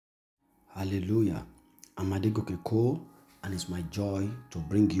Hallelujah. I'm Adegoke Cole, and it's my joy to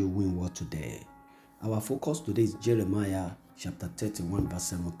bring you Win Word today. Our focus today is Jeremiah chapter 31, verse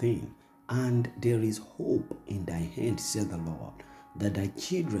 17. And there is hope in thy hand, said the Lord, that thy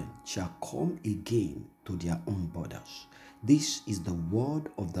children shall come again to their own borders. This is the word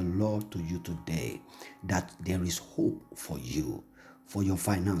of the Lord to you today, that there is hope for you, for your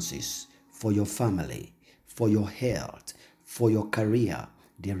finances, for your family, for your health, for your career.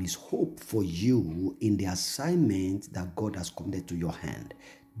 There is hope for you in the assignment that God has committed to your hand.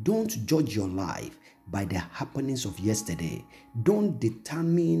 Don't judge your life by the happenings of yesterday. Don't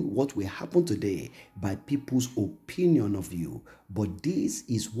determine what will happen today by people's opinion of you. But this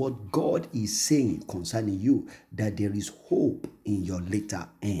is what God is saying concerning you, that there is hope in your later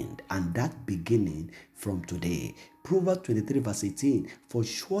end, and that beginning from today. Proverbs 23 verse 18, for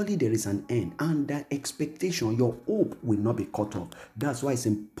surely there is an end, and that expectation, your hope will not be cut off. That's why it's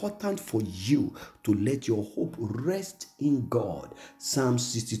important for you to let your hope rest in God. Psalm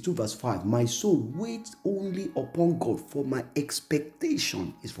 62 verse 5, my soul waits only upon God, for my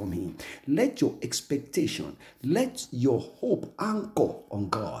expectation is from him. Let your expectation, let your hope anchor on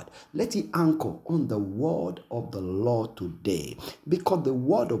God. Let it anchor on the word of the Lord today, because the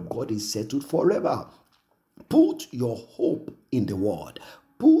word of God is settled forever. Put your hope in the word.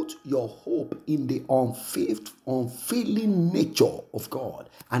 Put your hope in the unfailing nature of God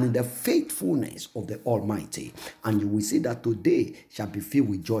and in the faithfulness of the Almighty. And you will see that today shall be filled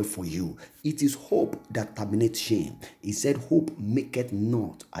with joy for you. It is hope that terminates shame. He said, hope maketh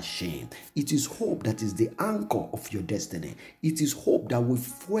not ashamed. It is hope that is the anchor of your destiny. It is hope that will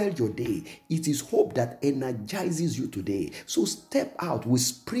fuel your day. It is hope that energizes you today. So step out with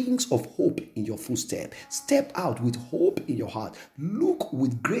springs of hope in your footstep. Step out with hope in your heart. Look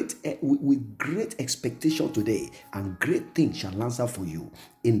with great expectation today, and great things shall answer for you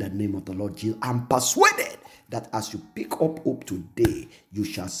in the name of the Lord Jesus. I'm persuaded that as you pick up hope today, you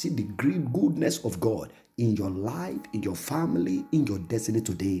shall see the great goodness of God in your life, in your family, in your destiny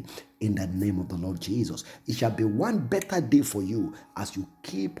today, in the name of the Lord Jesus. It shall be one better day for you as you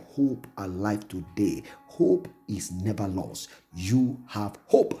keep hope alive today. Hope is never lost. You have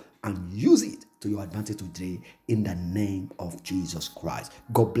hope, and use it to your advantage today in the name of Jesus Christ.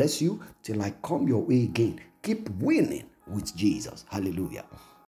 God bless you till I come your way again. Keep winning with Jesus. Hallelujah.